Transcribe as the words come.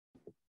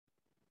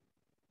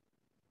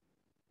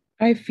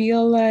I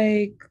feel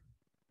like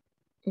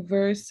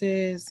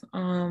verses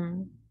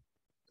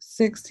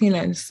 16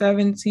 and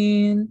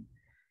 17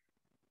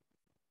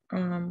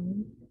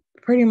 um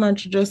pretty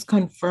much just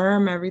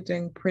confirm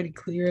everything pretty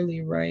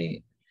clearly,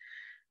 right?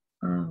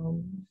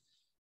 Um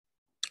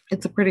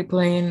it's a pretty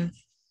plain.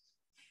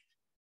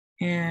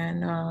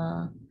 And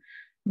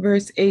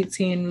verse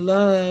 18,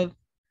 love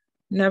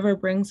never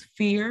brings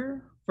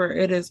fear, for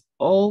it is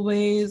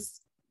always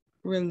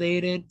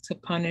related to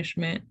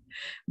punishment.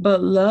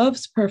 But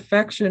love's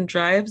perfection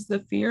drives the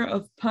fear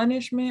of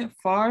punishment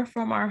far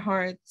from our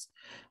hearts.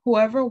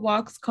 Whoever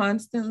walks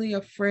constantly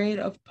afraid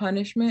of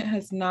punishment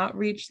has not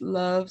reached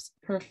love's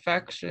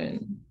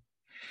perfection.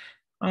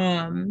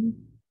 Um,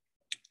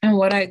 and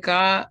what I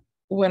got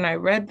when I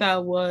read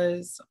that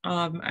was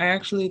I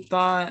actually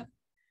thought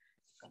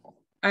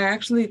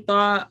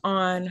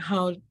on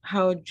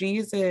how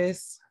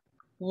Jesus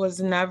was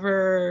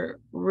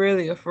never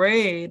really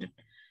afraid.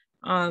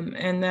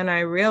 And then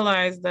I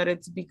realized that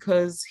it's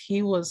because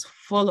he was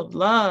full of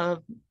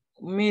love,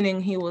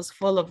 meaning he was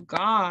full of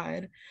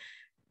God,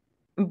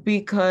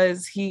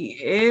 because he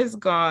is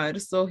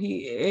God. So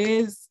he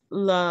is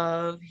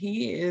love.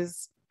 He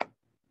is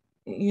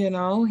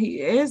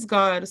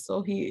God.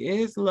 So he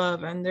is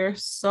love. And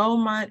there's so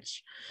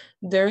much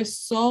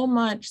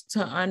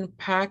to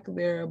unpack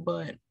there.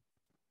 But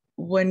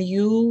when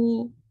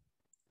you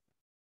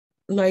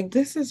like,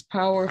 this is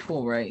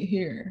powerful right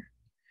here.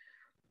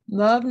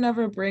 Love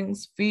never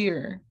brings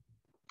fear.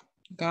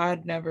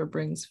 God never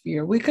brings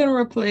fear. We can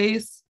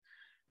replace,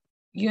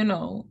 you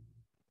know,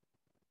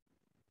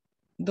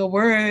 the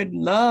word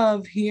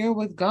love here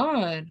with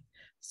God.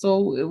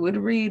 So it would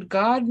read,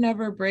 God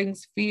never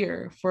brings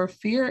fear, for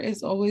fear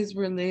is always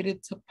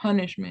related to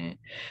punishment.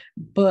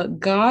 But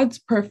God's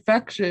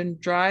perfection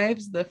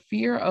drives the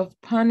fear of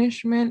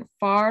punishment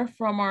far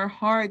from our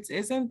hearts.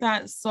 Isn't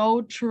that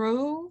so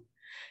true?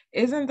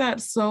 Isn't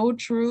that so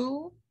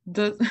true?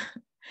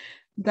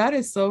 That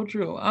is so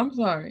true. I'm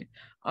sorry.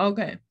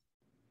 Okay.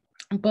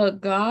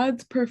 But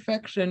God's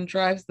perfection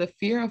drives the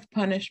fear of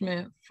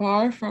punishment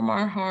far from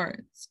our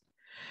hearts.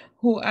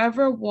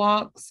 Whoever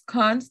walks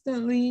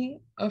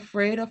constantly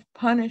afraid of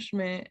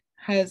punishment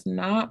has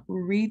not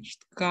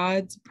reached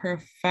God's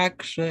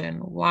perfection.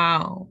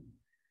 Wow.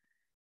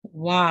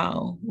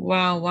 Wow.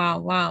 Wow. Wow.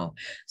 Wow.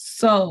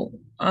 So,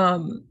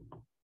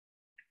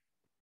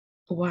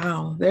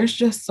 wow, there's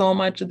just so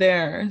much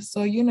there.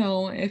 So,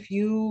 if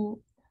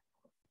you,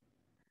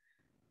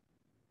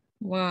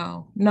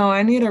 wow, no,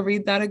 I need to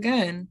read that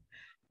again.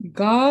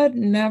 God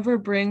never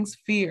brings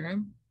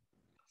fear,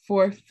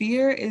 for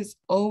fear is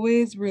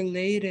always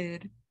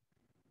related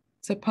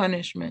to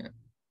punishment.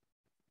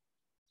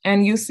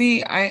 And you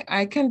see,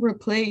 I can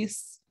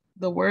replace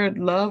the word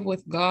love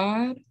with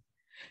God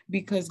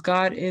because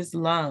God is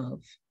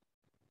love,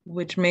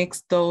 which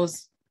makes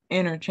those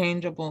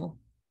interchangeable.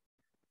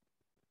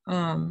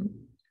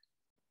 Um,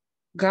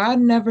 God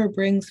never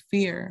brings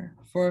fear,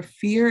 for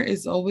fear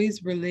is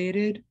always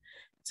related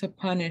to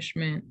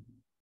punishment.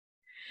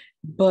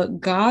 But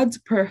God's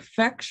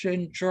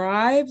perfection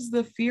drives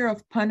the fear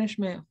of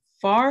punishment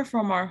far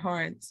from our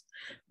hearts,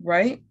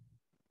 right?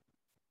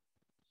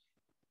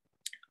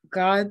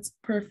 God's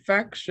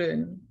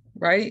perfection,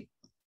 right?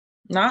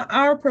 Not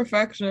our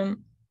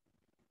perfection,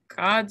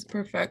 God's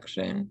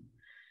perfection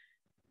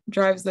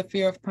drives the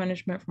fear of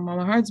punishment from all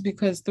our hearts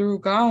because through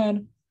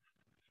God,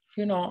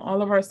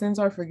 all of our sins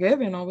are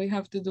forgiven. All we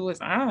have to do is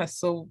ask.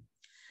 So,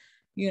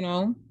 you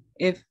know,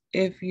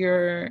 if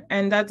you're,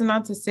 and that's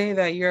not to say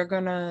that you're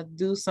gonna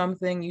do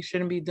something you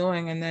shouldn't be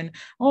doing and then,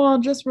 oh, I'll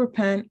just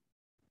repent.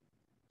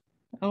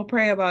 I'll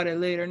pray about it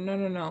later. No,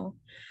 no, no.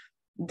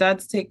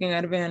 That's taking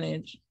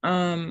advantage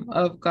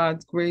of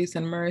God's grace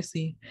and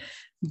mercy.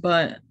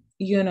 But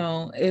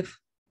if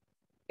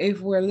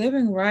we're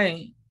living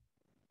right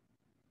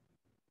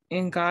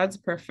in God's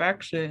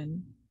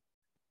perfection,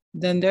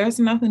 then there's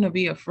nothing to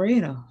be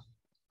afraid of.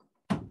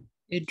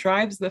 It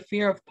drives the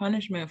fear of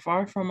punishment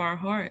far from our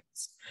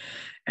hearts.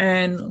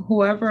 And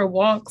whoever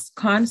walks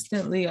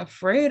constantly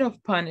afraid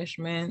of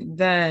punishment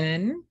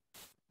then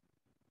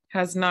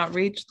has not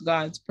reached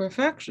God's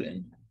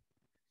perfection.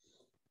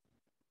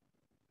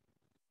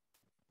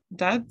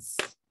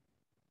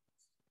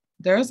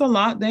 There's a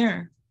lot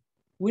there.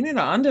 We need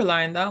to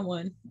underline that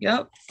one.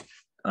 Yep.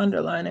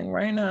 Underlining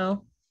right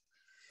now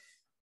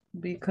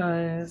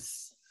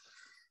because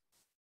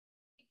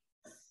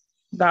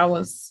that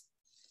was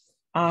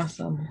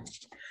awesome.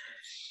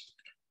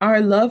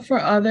 Our love for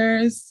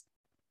others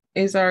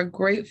is our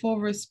grateful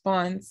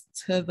response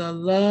to the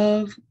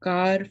love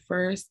God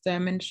first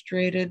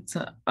demonstrated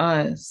to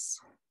us.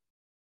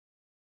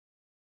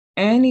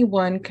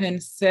 Anyone can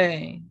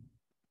say,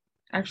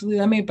 actually,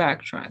 let me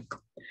backtrack.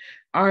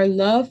 Our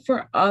love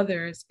for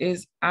others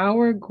is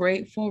our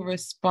grateful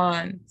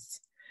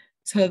response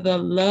to the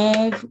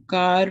love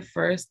God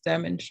first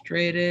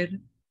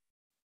demonstrated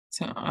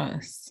to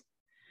us.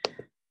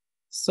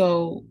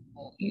 So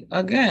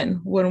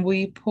again, when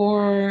we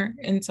pour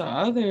into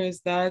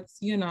others, that's,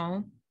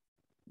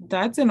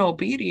 That's an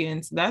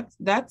obedience.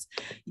 That's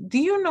do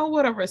you know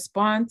what a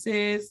response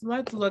is?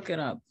 Let's look it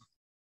up.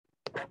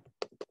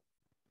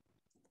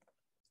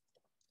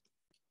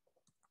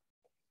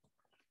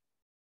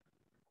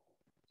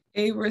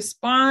 A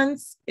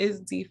response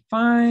is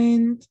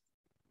defined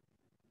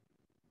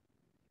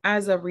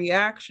as a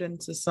reaction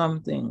to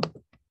something.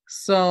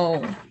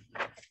 So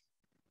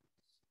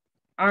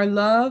our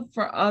love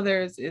for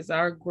others is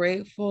our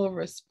grateful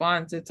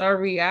response. It's our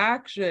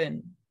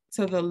reaction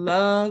to the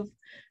love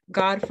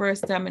God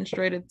first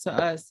demonstrated to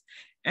us.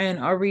 And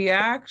our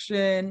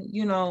reaction,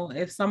 you know,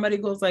 if somebody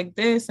goes like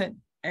this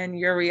and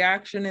your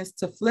reaction is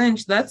to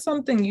flinch, that's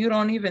something you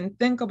don't even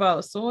think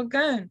about. So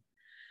again,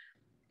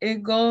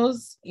 it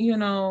goes, you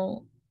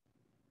know,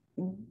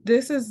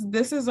 this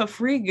is a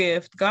free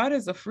gift. God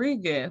is a free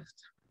gift.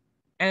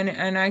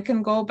 And I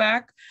can go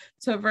back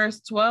to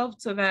verse 12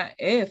 to that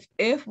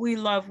if we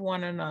love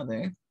one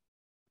another.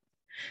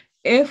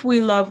 If we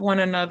love one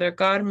another,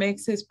 God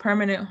makes his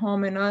permanent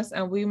home in us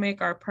and we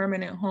make our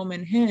permanent home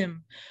in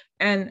him.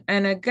 And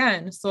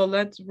again, so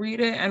let's read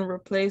it and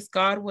replace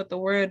God with the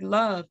word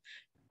love.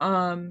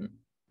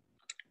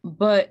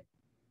 But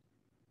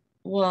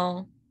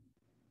well,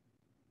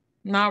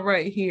 not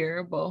right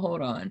here, but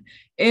hold on.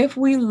 If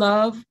we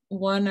love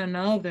one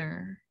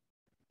another,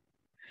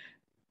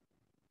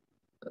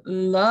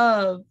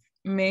 love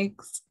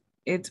makes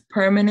its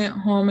permanent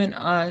home in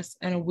us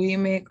and we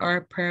make our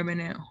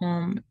permanent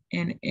home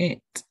in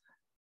it.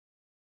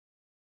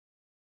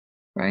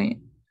 Right?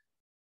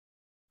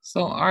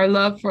 So our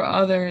love for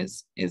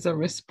others is a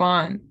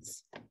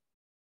response.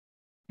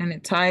 And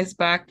it ties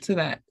back to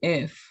that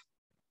if.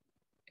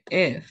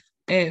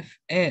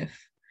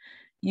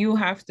 You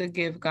have to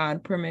give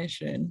God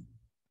permission.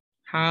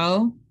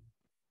 How?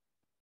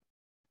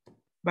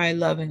 By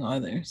loving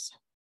others.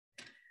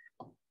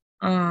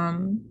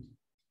 And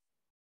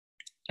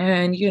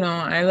you know,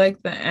 I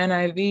like the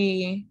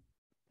NIV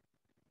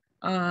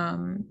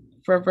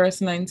for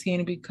verse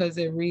 19 because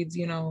it reads,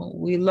 you know,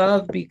 we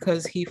love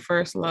because he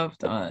first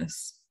loved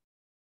us.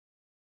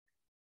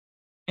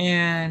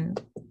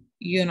 And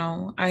you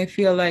know, I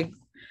feel like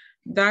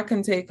that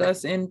can take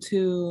us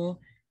into,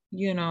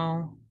 you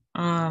know,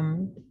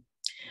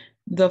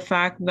 the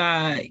fact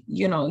that,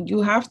 you know,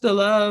 you have to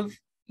love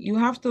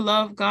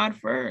God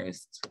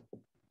first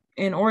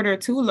in order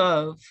to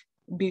love,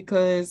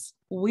 because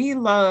we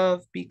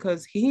love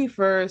because he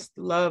first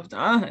loved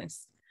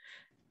us,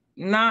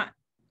 not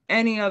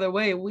any other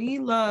way. We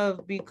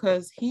love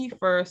because he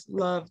first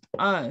loved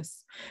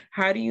us.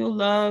 How do you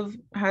love,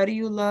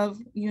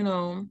 you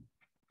know,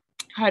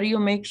 how do you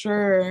make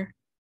sure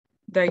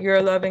that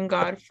you're loving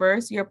God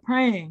first? You're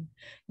praying,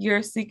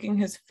 you're seeking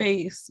his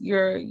face,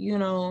 you're, you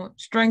know,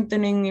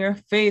 strengthening your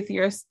faith,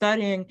 you're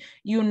studying,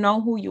 you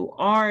know who you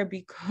are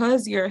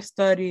because you're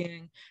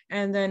studying.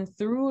 And then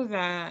through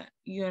that,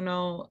 you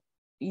know,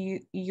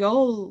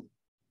 you'll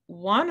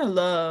want to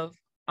love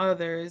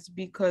others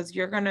because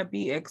you're going to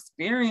be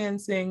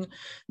experiencing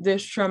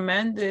this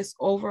tremendous,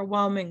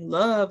 overwhelming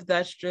love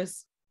that's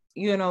just,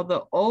 you know,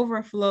 the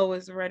overflow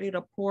is ready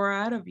to pour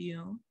out of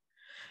you.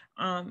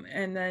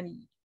 And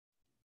then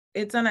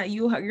it's on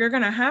you're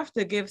gonna have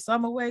to give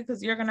some away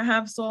because you're gonna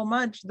have so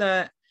much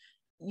that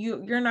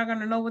you're not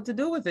gonna know what to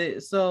do with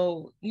it.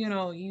 So you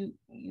know, you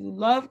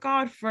love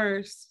God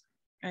first,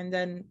 and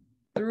then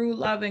through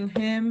loving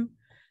him,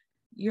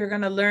 you're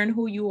gonna learn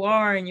who you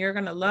are and you're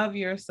gonna love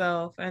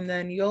yourself, and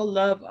then you'll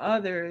love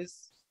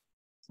others,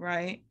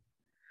 right?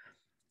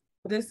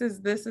 This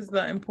is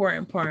the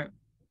important part,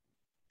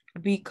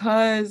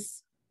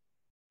 because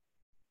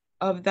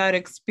of that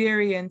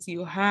experience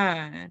you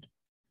had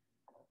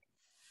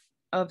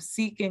of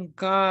seeking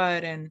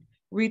God and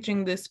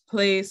reaching this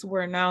place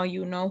where now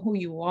you know who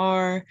you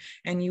are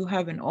and you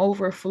have an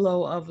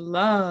overflow of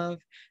love,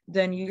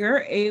 then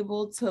you're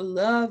able to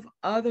love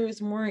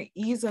others more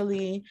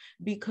easily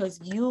because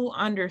you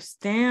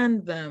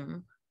understand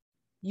them.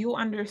 You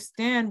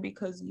understand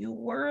because you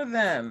were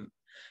them.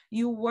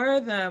 You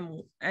were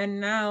them.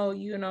 And now,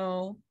 you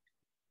know,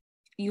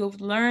 you've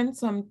learned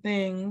some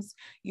things.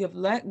 You've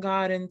let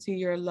God into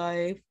your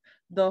life.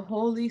 The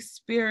Holy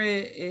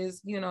Spirit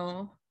is, you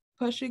know,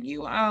 pushing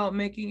you out,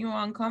 making you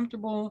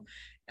uncomfortable,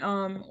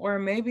 or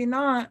maybe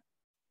not.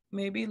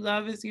 Maybe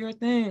love is your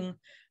thing.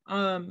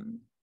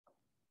 And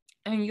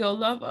you'll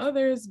love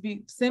others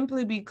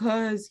simply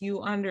because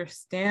you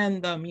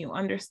understand them. You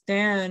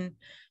understand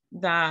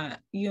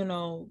that, you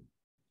know,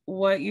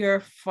 what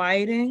you're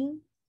fighting,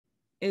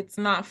 it's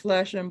not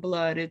flesh and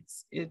blood.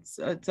 It's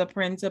a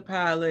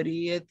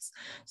principality. It's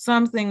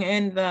something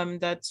in them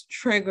that's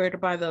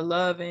triggered by the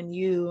love in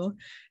you.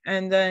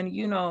 And then,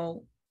 you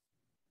know,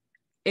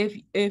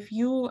 if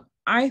you,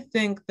 I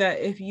think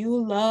that if you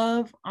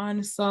love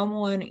on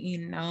someone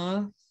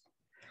enough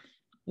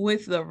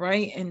with the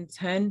right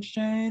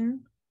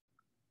intention,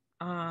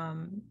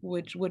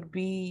 which would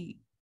be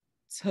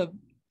to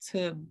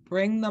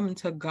bring them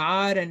to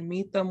God and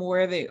meet them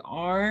where they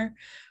are,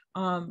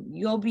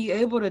 you'll be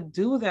able to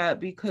do that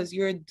because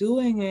you're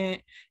doing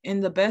it in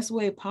the best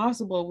way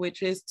possible,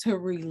 which is to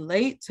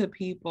relate to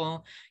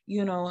people.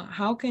 You know,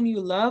 how can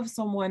you love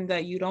someone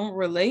that you don't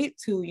relate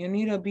to? You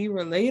need to be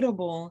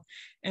relatable.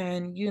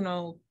 And, you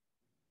know,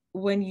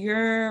 when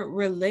you're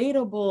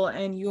relatable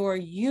and you're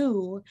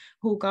you,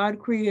 who God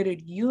created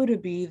you to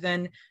be,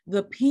 then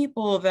the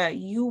people that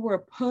you were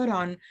put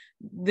on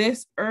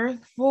this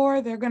earth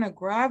for, they're going to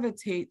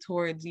gravitate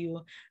towards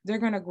you. They're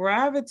going to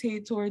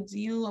gravitate towards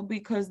you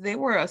because they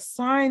were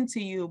assigned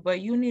to you.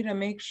 But you need to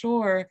make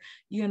sure,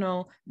 you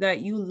know,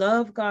 that you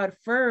love God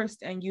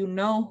first and you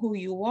know who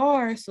you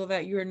are, so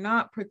that you're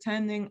not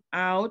pretending,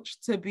 ouch,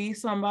 to be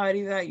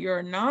somebody that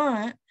you're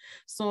not,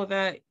 so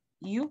that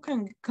you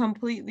can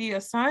complete the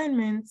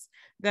assignments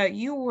that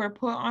you were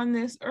put on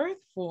this earth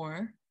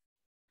for.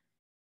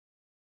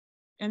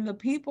 And the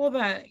people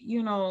that,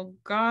 you know,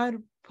 God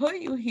put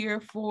you here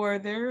for,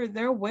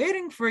 they're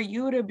waiting for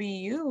you to be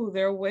you.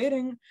 They're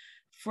waiting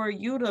for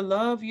you to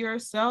love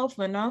yourself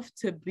enough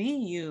to be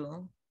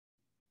you.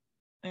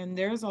 And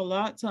there's a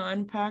lot to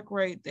unpack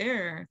right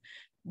there.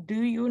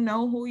 Do you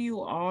know who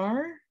you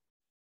are?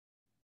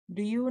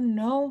 Do you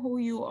know who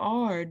you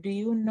are? Do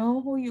you know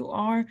who you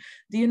are?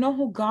 Do you know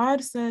who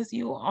God says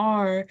you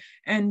are?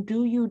 And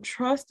do you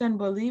trust and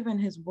believe in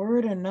his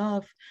word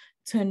enough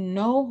to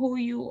know who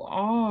you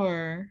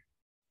are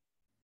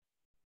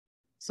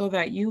so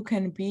that you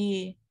can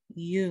be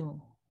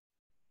you?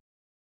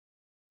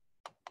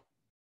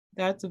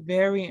 That's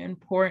very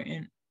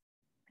important.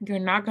 You're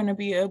not going to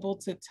be able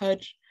to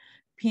touch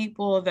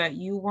people that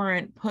you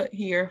weren't put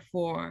here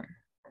for.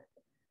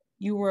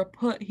 You were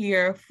put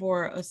here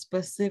for a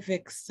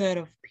specific set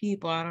of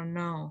people. I don't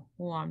know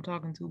who I'm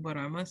talking to, but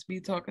I must be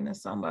talking to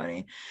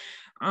somebody.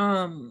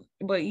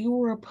 But you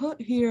were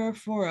put here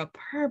for a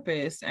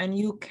purpose, and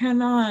you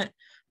cannot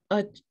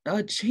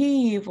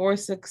achieve or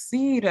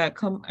succeed at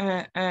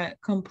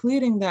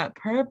completing that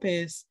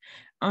purpose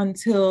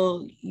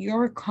until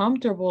you're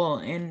comfortable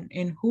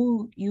in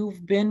who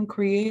you've been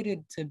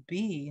created to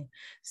be.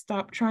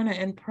 Stop trying to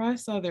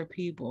impress other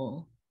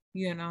people,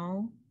 you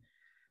know.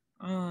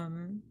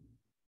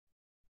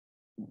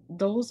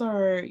 Those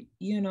are,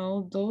 you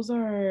know,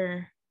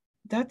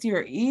 that's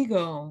your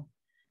ego.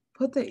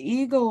 Put the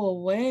ego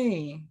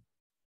away.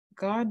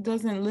 God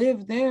doesn't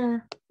live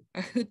there.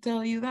 I could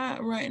tell you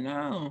that right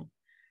now.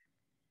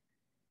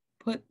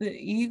 Put the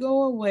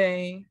ego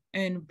away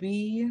and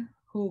be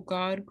who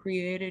God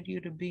created you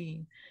to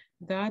be.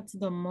 That's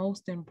the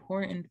most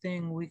important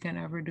thing we can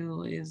ever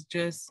do, is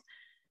just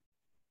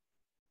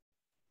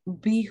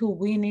be who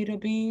we need to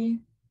be,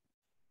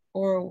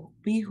 or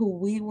be who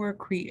we were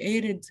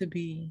created to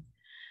be,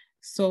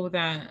 so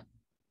that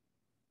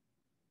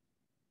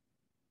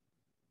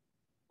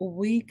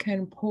we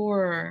can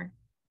pour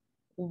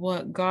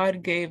what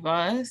God gave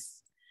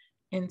us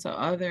into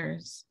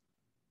others,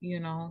 you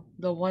know,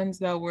 the ones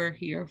that we're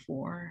here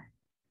for.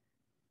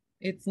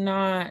 It's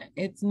not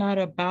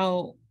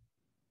about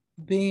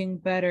being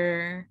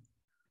better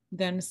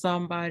than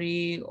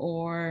somebody,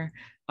 or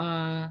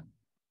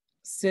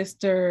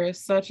sister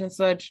such and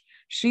such,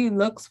 she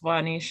looks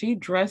funny, she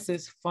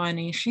dresses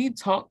funny, she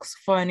talks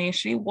funny,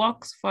 she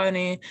walks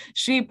funny,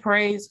 she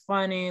prays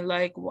funny.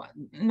 Like, what?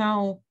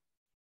 No,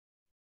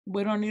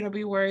 we don't need to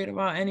be worried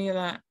about any of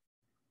that.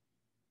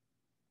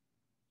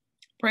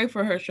 Pray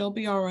for her, she'll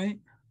be all right,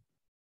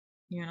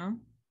 you know.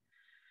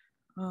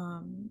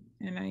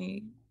 And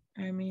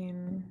I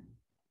mean,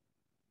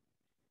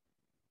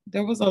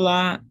 there was a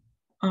lot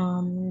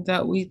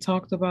that we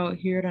talked about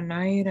here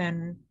tonight,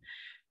 and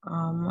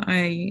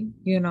I,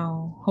 you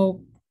know,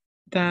 hope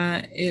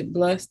that it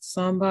blessed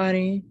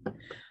somebody.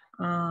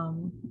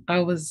 I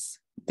was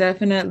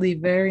definitely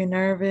very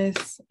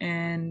nervous,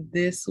 and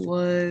this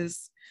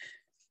was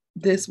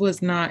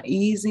not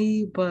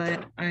easy,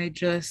 but I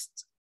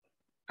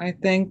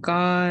thank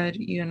God,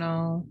 you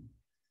know,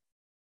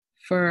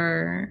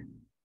 for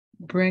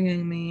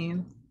bringing me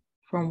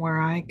from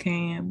where I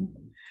came.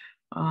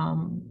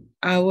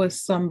 I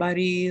was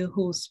somebody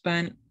who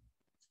spent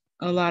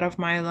a lot of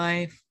my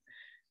life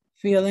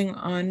feeling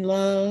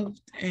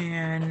unloved,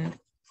 and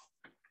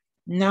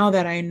now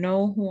that I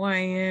know who I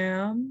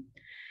am,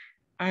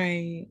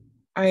 I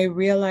I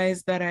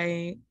realized that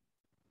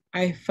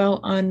I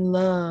felt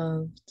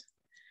unloved,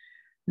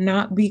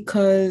 not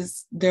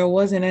because there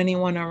wasn't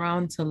anyone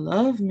around to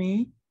love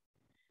me,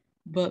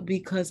 but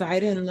because I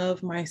didn't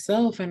love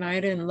myself, and I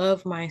didn't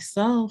love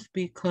myself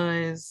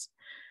because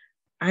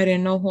I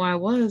didn't know who I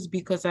was,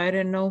 because I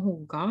didn't know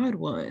who God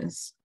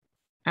was.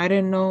 I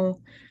didn't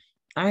know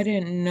I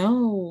didn't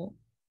know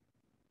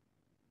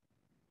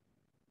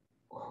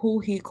who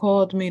he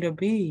called me to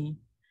be.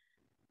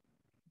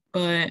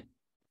 But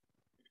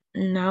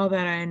now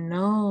that I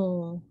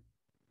know,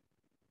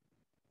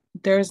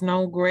 there's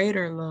no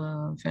greater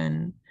love,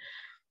 and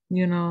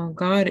you know,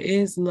 God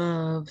is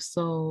love.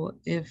 So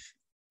if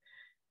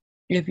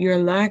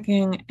you're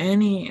lacking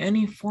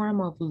any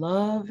form of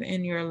love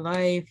in your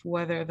life,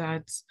 whether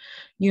that's,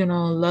 you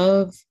know,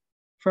 love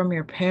from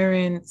your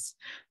parents,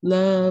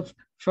 love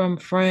from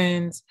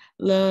friends,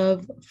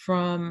 love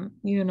from,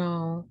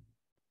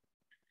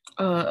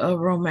 a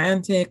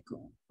romantic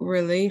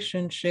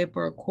relationship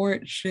or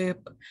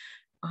courtship,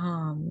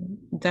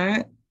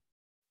 that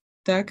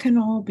can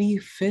all be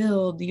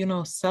filled,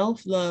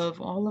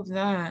 self-love, all of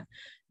that.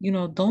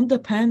 Don't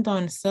depend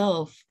on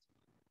self.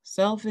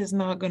 Self is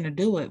not going to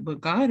do it,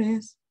 but God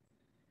is.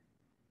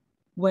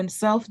 When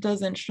self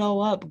doesn't show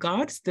up,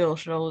 God still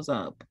shows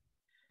up.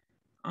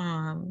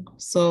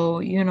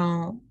 So,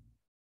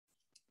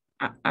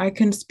 I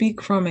can speak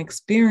from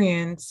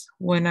experience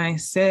when I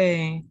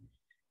say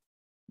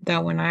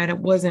that when I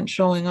wasn't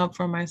showing up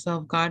for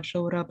myself, God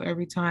showed up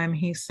every time.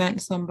 He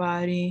sent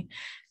somebody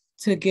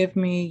to give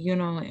me,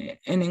 an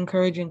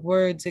encouraging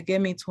word, to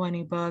give me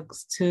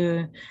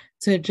 $20,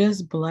 to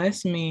just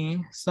bless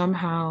me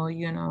somehow,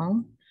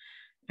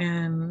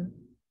 And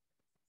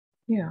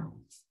yeah,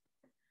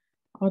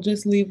 I'll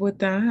just leave with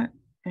that.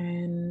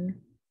 And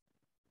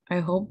I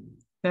hope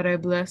that I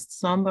blessed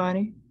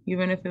somebody,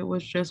 even if it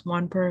was just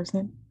one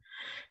person.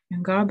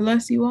 And God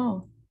bless you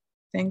all.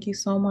 Thank you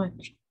so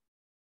much.